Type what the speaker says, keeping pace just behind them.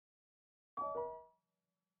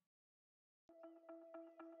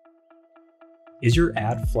Is your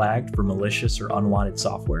ad flagged for malicious or unwanted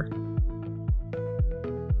software?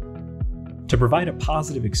 To provide a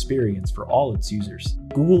positive experience for all its users,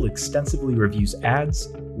 Google extensively reviews ads,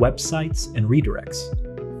 websites, and redirects.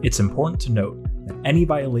 It's important to note that any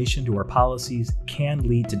violation to our policies can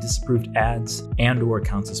lead to disapproved ads and/or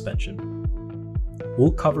account suspension.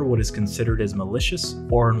 We'll cover what is considered as malicious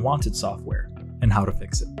or unwanted software and how to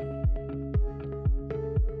fix it.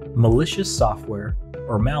 Malicious software,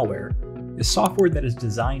 or malware, is software that is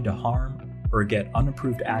designed to harm or get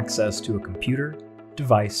unapproved access to a computer,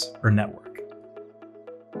 device, or network.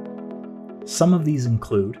 Some of these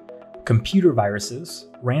include computer viruses,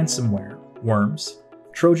 ransomware, worms,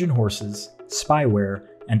 Trojan horses, spyware,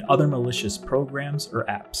 and other malicious programs or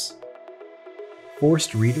apps.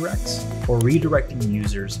 Forced redirects, or redirecting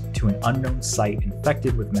users to an unknown site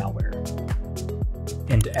infected with malware.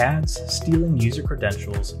 And ads stealing user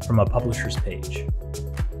credentials from a publisher's page.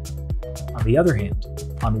 On the other hand,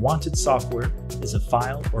 unwanted software is a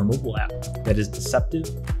file or mobile app that is deceptive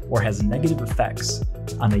or has negative effects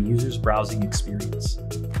on a user's browsing experience.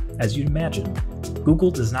 As you'd imagine,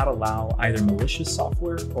 Google does not allow either malicious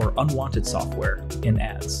software or unwanted software in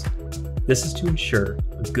ads. This is to ensure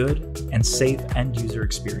a good and safe end-user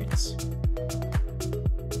experience.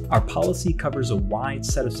 Our policy covers a wide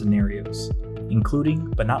set of scenarios,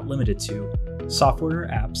 including but not limited to software or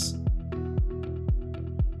apps,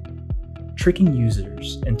 tricking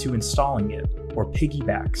users into installing it or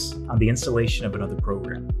piggybacks on the installation of another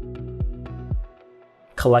program,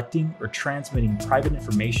 collecting or transmitting private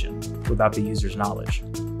information without the user's knowledge,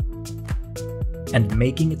 and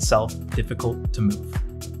making itself difficult to move.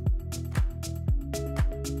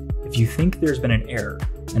 If you think there's been an error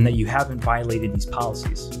and that you haven't violated these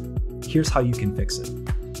policies, here's how you can fix it.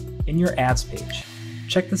 In your ads page,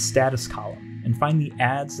 check the status column and find the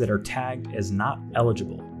ads that are tagged as not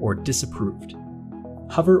eligible or disapproved.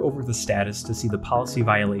 Hover over the status to see the policy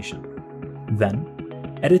violation.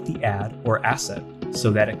 Then, edit the ad or asset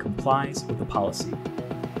so that it complies with the policy.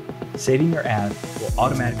 Saving your ad will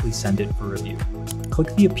automatically send it for review.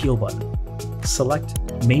 Click the Appeal button. Select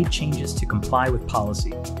Made Changes to Comply with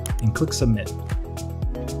Policy and click Submit.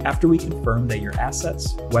 After we confirm that your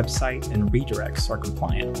assets, website, and redirects are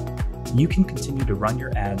compliant, you can continue to run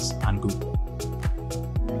your ads on Google.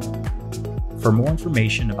 For more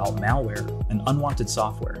information about malware and unwanted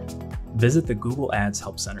software, visit the Google Ads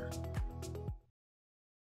Help Center.